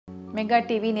Mega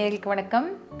TV நேயர்களுக்கு வணக்கம்.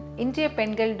 இன்றைய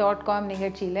பெண்கள்.com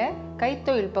நிகழ்ச்சியில்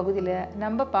கைத்தொழில் பகுதியில்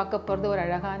நம்ம பார்க்க போகிறது ஒரு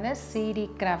அழகான சிடி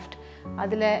கிராஃப்ட்.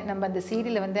 அதில் நம்ம அந்த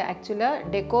சிடியில் வந்து ஆக்சுவலாக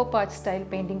டெக்கோபாஜ் ஸ்டைல்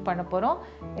பெயிண்டிங் பண்ண போகிறோம்.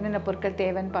 என்னென்ன பொருட்கள்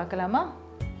தேவைன்னு பார்க்கலாமா?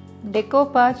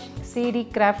 டெக்கோபாஜ் சிடி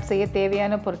கிராஃப்ட் செய்ய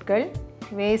தேவையான பொருட்கள்: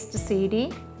 waste CD,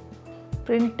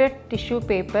 printed tissue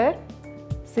paper,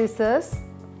 scissors,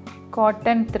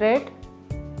 cotton thread,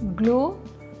 clue,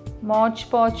 March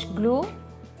பாச் clue,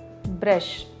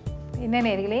 brush. என்ன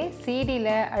நேர்களே, சிடியில்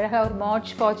அழகாக ஒரு மார்ச்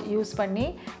பாச் யூஸ் பண்ணி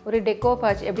ஒரு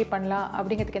டெக்கோபாஜ் எப்படி பண்ணலாம்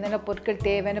அப்படிங்கிறதுக்கு என்னென்ன பொருட்கள்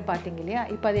தேவைன்னு பார்த்தீங்க இல்லையா?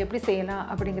 இப்போ அதை எப்படி செய்யலாம்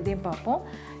அப்படிங்கிறதையும் பார்ப்போம்.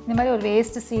 இந்த மாதிரி ஒரு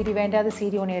வேஸ்ட் சிடி, வேண்டாத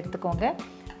சிடி ஒன்று எடுத்துக்கோங்க.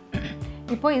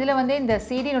 இப்போது இதில் வந்து இந்த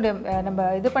சிடியினுடைய நம்ம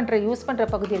இது பண்ணுற யூஸ் பண்ணுற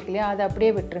பகுதி இருக்கு இல்லையா, அதை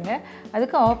அப்படியே விட்டுருங்க.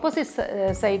 அதுக்கு ஆப்போசிட்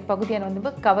சைட் பகுதியை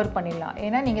வந்து கவர் பண்ணிடலாம்.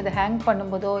 ஏன்னா நீங்கள் இதை ஹேங்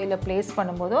பண்ணும்போதோ இல்லை ப்ளேஸ்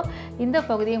பண்ணும்போதோ இந்த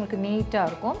பகுதி உங்களுக்கு நீட்டாக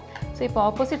இருக்கும். ஸோ இப்போ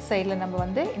ஆப்போசிட் சைடில் நம்ம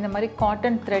வந்து இந்த மாதிரி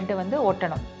காட்டன் த்ரெட்டை வந்து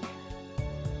ஒட்டணும்.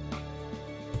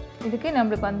 இதுக்கு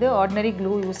நம்மளுக்கு வந்து ஆர்டினரி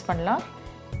க்ளூ யூஸ் பண்ணலாம்.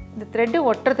 இந்த த்ரெட்டு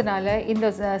ஒட்டுறதுனால இந்த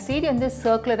சிடி வந்து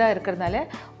சர்க்குலராக இருக்கிறதுனால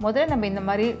முதல்ல நம்ம இந்த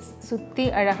மாதிரி சுற்றி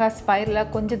அழகாக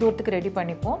ஸ்பைரலாக கொஞ்சம் தூரத்துக்கு ரெடி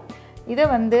பண்ணிப்போம். இதை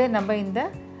வந்து நம்ம இந்த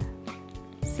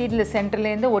சீடில்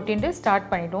சென்டர்லேருந்து ஒட்டிட்டு ஸ்டார்ட்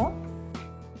பண்ணிவிடுவோம்.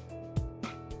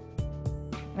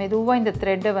 மெதுவாக இந்த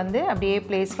த்ரெட்டை வந்து அப்படியே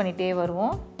ப்ளேஸ் பண்ணிகிட்டே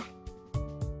வருவோம்.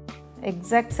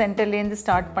 எக்ஸாக்ட் சென்டர்லேருந்து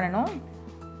ஸ்டார்ட் பண்ணணும்.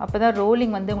 அப்போ தான்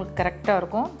ரோலிங் வந்து உங்களுக்கு கரெக்டாக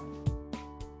இருக்கும்.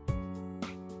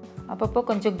 அப்பப்போ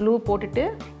கொஞ்சம் க்ளூ போட்டுட்டு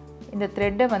இந்த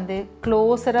த்ரெட்டை வந்து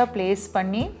க்ளோஸராக ப்ளேஸ்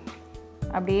பண்ணி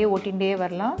அப்படியே ஒட்டிகிட்டே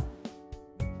வரலாம்.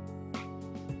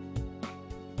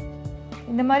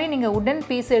 இந்த மாதிரி நீங்கள் உடன்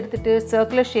பீஸ் எடுத்துகிட்டு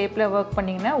சர்க்குலர் ஷேப்பில் ஒர்க்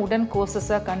பண்ணிங்கன்னா உடன்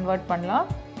கோர்சஸாக கன்வெர்ட் பண்ணலாம்.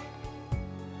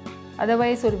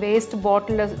 அதர்வைஸ் ஒரு வேஸ்ட்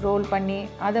பாட்டிலில் ரோல் பண்ணி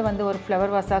அதை வந்து ஒரு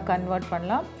ஃப்ளவர் வாஸாக கன்வெர்ட்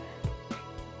பண்ணலாம்.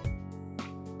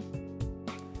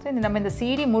 ஸோ நம்ம இந்த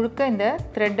சிடி முழுக்க இந்த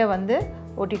த்ரெட்டை வந்து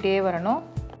ஒட்டிகிட்டே வரணும்.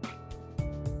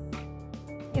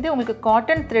 இது உங்களுக்கு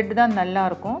காட்டன் த்ரெட் தான்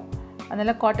நல்லாயிருக்கும்.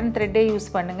 அதனால் காட்டன் த்ரெட்டே யூஸ்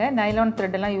பண்ணுங்கள். நைலான்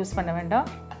த்ரெட்டெல்லாம் யூஸ் பண்ண வேண்டாம்.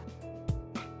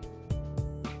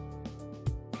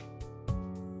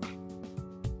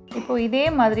 இப்போது இதே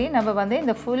மாதிரி நம்ம வந்து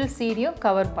இந்த ஃபுல் சிடியும்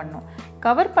கவர் பண்ணோம்.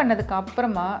 கவர் பண்ணதுக்கு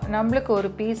அப்புறமா நம்மளுக்கு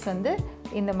ஒரு பீஸ் வந்து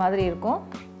இந்த மாதிரி இருக்கும்.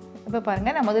 இப்போ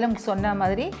பாருங்கள், நான் முதல்ல உங்களுக்கு சொன்ன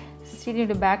மாதிரி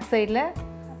சிடியோட பேக் சைடில்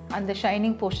அந்த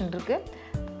ஷைனிங் போர்ஷன் இருக்குது.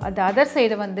 அது அதர்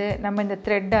சைடை வந்து நம்ம இந்த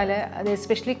த்ரெட்டால், அது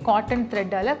எஸ்பெஷலி காட்டன்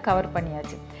த்ரெட்டால் கவர்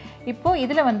பண்ணியாச்சு. இப்போது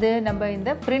இதில் வந்து நம்ம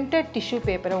இந்த பிரிண்டட் டிஷ்யூ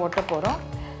பேப்பரை ஒட்ட போகிறோம்.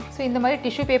 ஸோ இந்த மாதிரி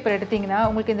டிஷ்யூ பேப்பர் எடுத்திங்கன்னா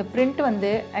உங்களுக்கு இந்த பிரிண்ட்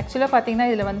வந்து ஆக்சுவலாக பார்த்திங்கன்னா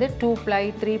இதில் வந்து 2 ply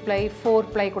 3 ply 4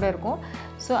 ply கூட இருக்கும்.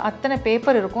 ஸோ அத்தனை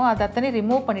பேப்பர் இருக்கும். அது அத்தனை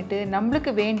ரிமூவ் பண்ணிவிட்டு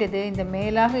நம்மளுக்கு வேண்டியது இந்த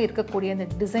மேலாக இருக்கக்கூடிய இந்த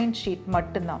டிசைன் ஷீட்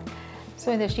மட்டும்தான். ஸோ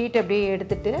இந்த ஷீட் அப்படியே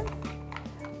எடுத்துகிட்டு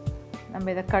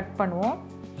நம்ம இதை கட் பண்ணுவோம்.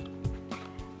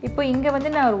 இப்போ இங்கே வந்து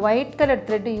நான் ஒரு ஒயிட் கலர்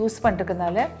த்ரெட்டு யூஸ்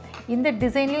பண்ணுறதுனால இந்த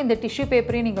டிசைன்லேயும் இந்த டிஷ்யூ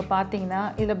பேப்பரையும் நீங்கள் பார்த்தீங்கன்னா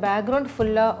இதில் பேக்ரவுண்ட்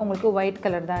ஃபுல்லாக உங்களுக்கு ஒயிட்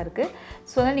கலர் தான் இருக்குது.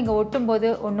 ஸோ அதனால் நீங்கள் ஒட்டும்போது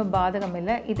ஒன்றும் பாதகம்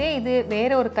இல்லை. இது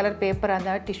வேறு ஒரு கலர் பேப்பராக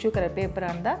இருந்தால், டிஷ்யூ கலர்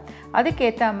பேப்பராக இருந்தால்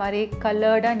அதுக்கேற்ற மாதிரி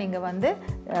கலர்டாக நீங்கள் வந்து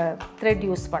த்ரெட்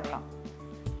யூஸ் பண்ணலாம்.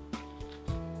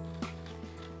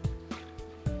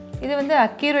 இது வந்து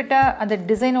அக்யூரேட்டாக அந்த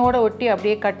டிசைனோடு ஒட்டி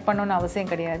அப்படியே கட் பண்ணணுன்னு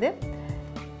அவசியம் கிடையாது.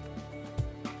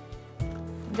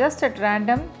 ஜஸ்ட் அட்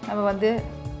ரேண்டம் நம்ம வந்து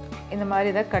இந்த மாதிரி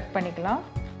இதை கட் பண்ணிக்கலாம்.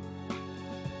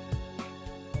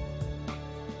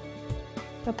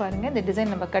 இப்போ பாருங்கள், இந்த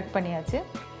டிசைன் நம்ம கட் பண்ணியாச்சு.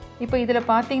 இப்போ இதில்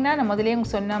பார்த்தீங்கன்னா நான் முதலே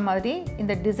உங்களுக்கு சொன்ன மாதிரி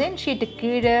இந்த டிசைன் ஷீட்டு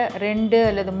கீழே 2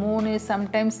 அல்லது 3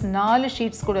 சம்டைம்ஸ் 4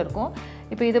 ஷீட்ஸ் கூட இருக்கும்.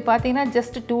 இப்போ இது பார்த்தீங்கன்னா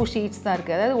ஜஸ்ட் 2 ஷீட்ஸ் தான்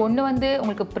இருக்குது. அதாவது ஒன்று வந்து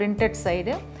உங்களுக்கு பிரிண்டட்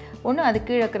சைடு, ஒன்று அது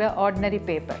கீழே இருக்கிற ஆர்டினரி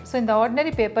பேப்பர். ஸோ இந்த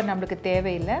ஆர்டினரி பேப்பர் நம்மளுக்கு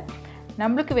தேவையில்லை.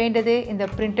 நம்மளுக்கு வேண்டியது இந்த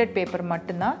பிரிண்டட் பேப்பர்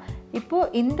மட்டும்தான்.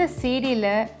 இப்போது இந்த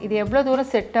சிடியில் இது எவ்வளோ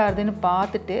தூரம் செட் ஆகுதுன்னு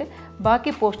பார்த்துட்டு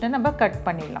பாக்கி போர்ஷனை நம்ம கட்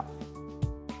பண்ணிடலாம்.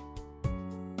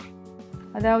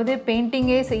 அதாவது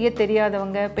பெயிண்டிங்கே செய்ய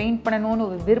தெரியாதவங்க, பெயிண்ட் பண்ணணும்னு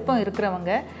ஒரு விருப்பம்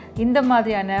இருக்கிறவங்க இந்த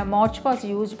மாதிரியான மார்ச் பாஸ்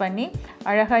யூஸ் பண்ணி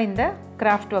அழகாக இந்த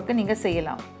கிராஃப்ட் ஒர்க்கை நீங்கள்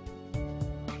செய்யலாம்.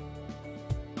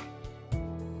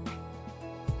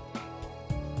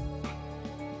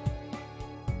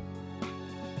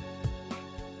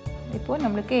 இப்போது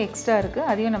நம்மளுக்கு எக்ஸ்ட்ரா இருக்குது,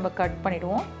 அதையும் நம்ம கட்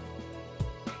பண்ணிவிடுவோம்.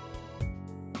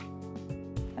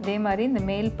 அதே மாதிரி இந்த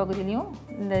மேல் பகுதியிலையும்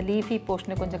இந்த லீஃபி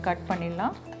போர்ஷனை கொஞ்சம் கட்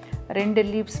பண்ணிடலாம். 2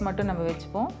 லீவ்ஸ் மட்டும் நம்ம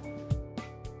வச்சுப்போம்.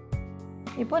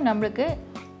 இப்போது நம்மளுக்கு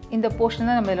இந்த போர்ஷன்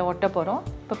தான் நம்ம இதில் ஒட்ட போகிறோம்.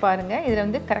 இப்போ பாருங்கள், இதில்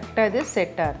வந்து கரெக்டாக இது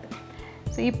செட் ஆகுது.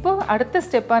 ஸோ இப்போது அடுத்த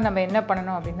ஸ்டெப்பாக நம்ம என்ன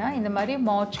பண்ணணும் அப்படின்னா, இந்த மாதிரி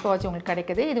மார்ச் பாச் உங்களுக்கு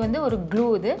கிடைக்குது. இது வந்து ஒரு க்ளூ.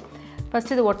 இது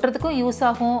ஃபஸ்ட்டு இது ஒட்டுறதுக்கும் யூஸ்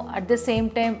ஆகும். At the same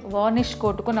time varnish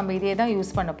கோட்டுக்கும் நம்ம இதே தான்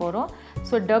யூஸ் பண்ண போகிறோம்.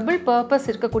 ஸோ டபுள் பர்பஸ்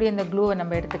இருக்கக்கூடிய இந்த க்ளூவை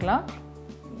நம்ம எடுத்துக்கலாம்.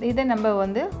 இதை நம்ம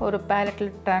வந்து ஒரு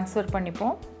பேலட்டில் ட்ரான்ஸ்ஃபர்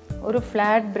பண்ணிப்போம். ஒரு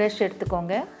ஃப்ளாட் ப்ரஷ்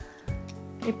எடுத்துக்கோங்க.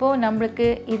 இப்போது நம்மளுக்கு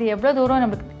இது எவ்வளோ தூரம்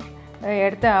நம்மளுக்கு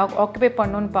இடத்த ஆக்குபை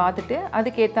பண்ணணுன்னு பார்த்துட்டு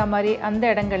அதுக்கேற்ற மாதிரி அந்த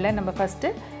இடங்களில் நம்ம ஃபஸ்ட்டு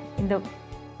இந்த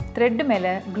த்ரெட்டு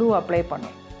மேலே க்ளூ அப்ளை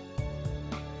பண்ணணும்.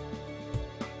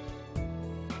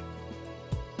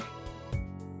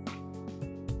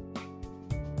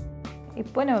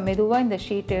 இப்போ நம்ம மெதுவாக இந்த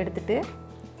ஷீட்டை எடுத்துகிட்டு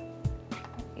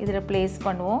இதில் ப்ளேஸ்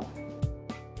பண்ணுவோம்.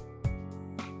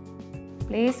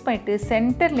 ப்ளேஸ் பண்ணிவிட்டு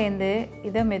சென்டர்லேருந்து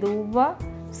இதை மெதுவாக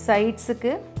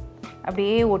சைட்ஸுக்கு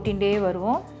அப்படியே ஒட்டிகிட்டே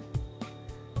வருவோம்.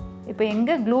 இப்போ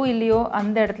எங்கே க்ளூ இல்லையோ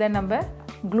அந்த இடத்துல நம்ம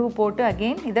க்ளூ போட்டு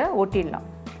அகெயின் இதை ஒட்டிடலாம்.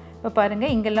 இப்போ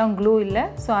பாருங்கள் இங்கெல்லாம் க்ளூ இல்லை.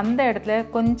 ஸோ அந்த இடத்துல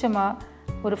கொஞ்சமாக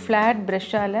ஒரு ஃப்ளாட்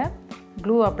ப்ரெஷ்ஷால்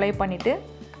க்ளூ அப்ளை பண்ணிவிட்டு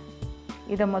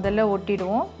இதை முதல்ல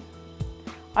ஒட்டிடுவோம்.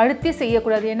 அழுத்தி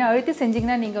செய்யக்கூடாது. ஏன்னா அழுத்தி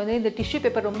செஞ்சிங்கன்னா நீங்கள் வந்து இந்த டிஷ்யூ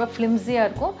பேப்பர் ரொம்ப ஃப்ளிம்ஸியாக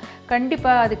இருக்கும்.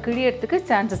 கண்டிப்பாக அது கிழியறதுக்கு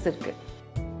சான்சஸ் இருக்குது.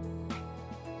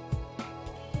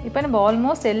 இப்போ நம்ம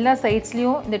ஆல்மோஸ்ட் எல்லா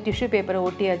சைட்ஸ்லேயும் இந்த டிஷ்யூ பேப்பரை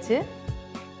ஒட்டியாச்சு.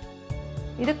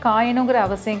 இது காயணுங்கிற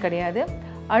அவசியம் கிடையாது.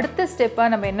 அடுத்த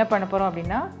ஸ்டெப்பாக நம்ம என்ன பண்ண போகிறோம்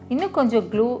அப்படின்னா, இன்னும் கொஞ்சம்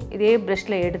க்ளூ இதே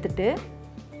ப்ரஷில் எடுத்துகிட்டு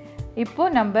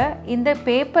இப்போது நம்ம இந்த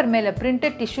பேப்பர் மேலே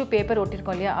பிரிண்டட் டிஷ்யூ பேப்பர்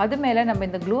ஒட்டியிருக்கோம் இல்லையா, அது மேலே நம்ம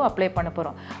இந்த க்ளூ அப்ளை பண்ண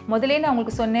போகிறோம். முதலே நான்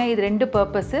உங்களுக்கு சொன்னேன் இது 2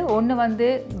 பர்பஸு. ஒன்று வந்து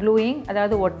க்ளூயிங்,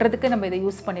 அதாவது ஒட்டுறதுக்கு நம்ம இதை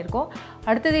யூஸ் பண்ணியிருக்கோம்.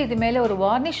 அடுத்தது இது மேலே ஒரு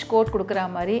வார்னிஷ் கோட் கொடுக்குற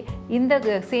மாதிரி இந்த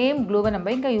சேம் க்ளூவை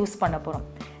நம்ம இங்கே யூஸ் பண்ண போகிறோம்.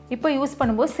 இப்போ யூஸ்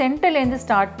பண்ணும்போது சென்டர்லேருந்து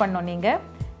ஸ்டார்ட் பண்ணோம். நீங்கள்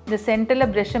இந்த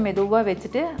சென்டரில் ப்ரெஷ்ஷை மெதுவாக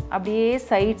வச்சுட்டு அப்படியே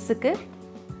சைட்ஸுக்கு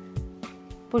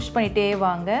புஷ் பண்ணிகிட்டே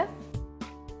வாங்க.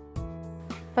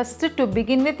 ஃபஸ்ட்டு டு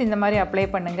பிகின் வித் இந்த மாதிரி அப்ளை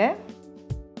பண்ணுங்கள்.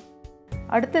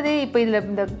 அடுத்தது இப்போ இதில்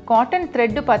இந்த காட்டன்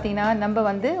த்ரெட்டு பார்த்திங்கன்னா நம்ம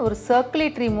வந்து ஒரு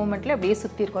சர்க்குலேட்டரி மூமெண்ட்டில் அப்படியே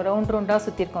சுற்றிருக்கோம், ரவுண்டாக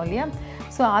சுற்றிருக்கோம் இல்லையா.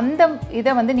 ஸோ அந்த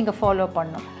இதை வந்து நீங்கள் ஃபாலோ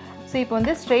பண்ணணும். ஸோ இப்போ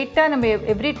வந்து ஸ்ட்ரெயிட்டாக நம்ம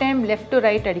every time left to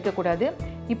right அடிக்கக்கூடாது.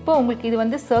 இப்போ உங்களுக்கு இது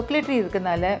வந்து சர்க்குலேட்டரி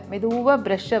இருக்கிறதுனால மெதுவாக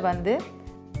ப்ரெஷ்ஷை வந்து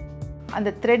அந்த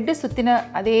த்ரெட்டு சுற்றின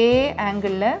அதே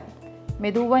ஆங்கிளில்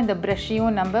மெதுவாக இந்த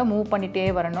ப்ரஷ்ஷையும் நம்ம மூவ் பண்ணிகிட்டே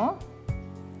வரணும்.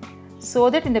 ஸோ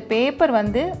தட் இந்த பேப்பர்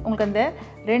வந்து உங்களுக்கு அந்த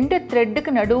 2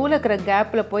 த்ரெட்டுக்கு நடுவில் இருக்கிற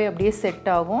கேப்பில் போய் அப்படியே செட்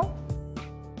ஆகும்.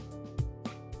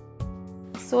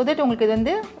 ஸோ தட் உங்களுக்கு இது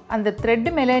வந்து அந்த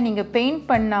த்ரெட்டு மேலே நீங்கள் பெயிண்ட்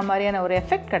பண்ண மாதிரியான ஒரு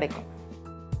எஃபெக்ட் கிடைக்கும்.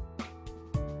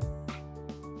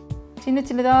 சின்ன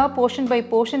சின்னதாக போர்ஷன் பை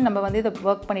போர்ஷன் நம்ம வந்து இதை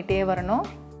ஒர்க் பண்ணிகிட்டே வரணும்.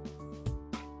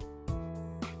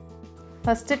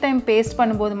 ஃபஸ்ட்டு டைம் பேஸ்ட்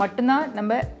பண்ணும்போது மட்டும்தான்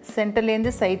நம்ம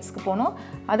சென்டர்லேருந்து சைட்ஸ்க்கு போகணும்.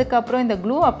 அதுக்கப்புறம் இந்த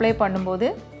க்ளூ அப்ளை பண்ணும்போது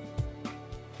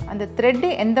அந்த த்ரெட்டு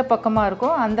எந்த பக்கமாக இருக்கோ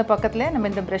அந்த பக்கத்தில் நம்ம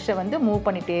இந்த ப்ரெஷ்ஷை வந்து மூவ்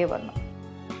பண்ணிகிட்டே வரணும்.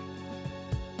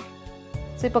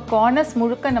 ஸோ இப்போ கார்னர்ஸ்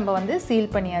முழுக்க நம்ம வந்து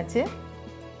சீல் பண்ணியாச்சு.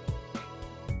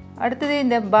 அடுத்தது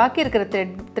இந்த பாக்கி இருக்கிற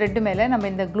த்ரெட்டு மேலே நம்ம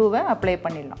இந்த க்ளூவை அப்ளை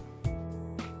பண்ணிடலாம்.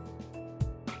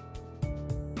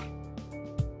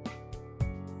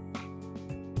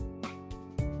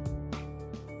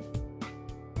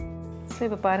 ஸோ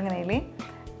இப்போ பாருங்கள் நேயர்களே,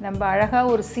 நம்ம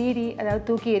அழகாக ஒரு சீடி, அதாவது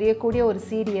தூக்கி எறியக்கூடிய ஒரு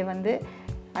சீடியை வந்து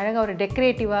அழகாக ஒரு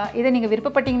டெக்கரேட்டிவாக, இதை நீங்கள்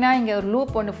விருப்பப்பட்டீங்கன்னா இங்கே ஒரு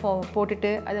லூப் ஒன்று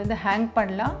போட்டுட்டு அதை வந்து ஹேங்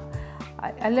பண்ணலாம்.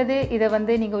 அல்லது இதை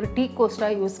வந்து நீங்கள் ஒரு டீ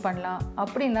கோஸ்டாக யூஸ் பண்ணலாம்.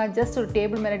 அப்படின்னா ஜஸ்ட் ஒரு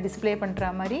டேபிள் மேலே டிஸ்பிளே பண்ணுற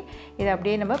மாதிரி இதை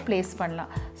அப்படியே நம்ம ப்ளேஸ் பண்ணலாம்.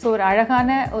 ஸோ ஒரு அழகான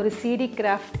ஒரு சிடி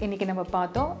கிராஃப்ட் இன்றைக்கி நம்ம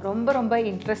பார்த்தோம். ரொம்ப ரொம்ப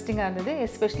இன்ட்ரெஸ்டிங்காக இருந்தது.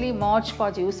 எஸ்பெஷலி மார்ச்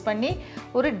பாஜ் யூஸ் பண்ணி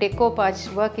ஒரு டெக்கோபாஜ்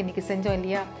ஒர்க் இன்றைக்கி செஞ்சோம்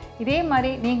இல்லையா. இதே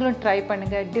மாதிரி நீங்களும் ட்ரை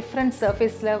பண்ணுங்கள். டிஃப்ரெண்ட்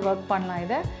சர்ஃபேஸில் ஒர்க் பண்ணலாம்.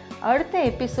 இதை அடுத்த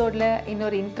எபிசோடில்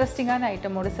இன்னொரு இன்ட்ரெஸ்டிங்கான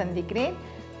ஐட்டமோடு சந்திக்கிறேன்.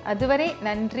 அதுவரை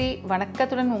நன்றி,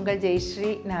 வணக்கத்துடன் உங்கள்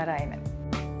ஜெயஸ்ரீ நாராயணன்.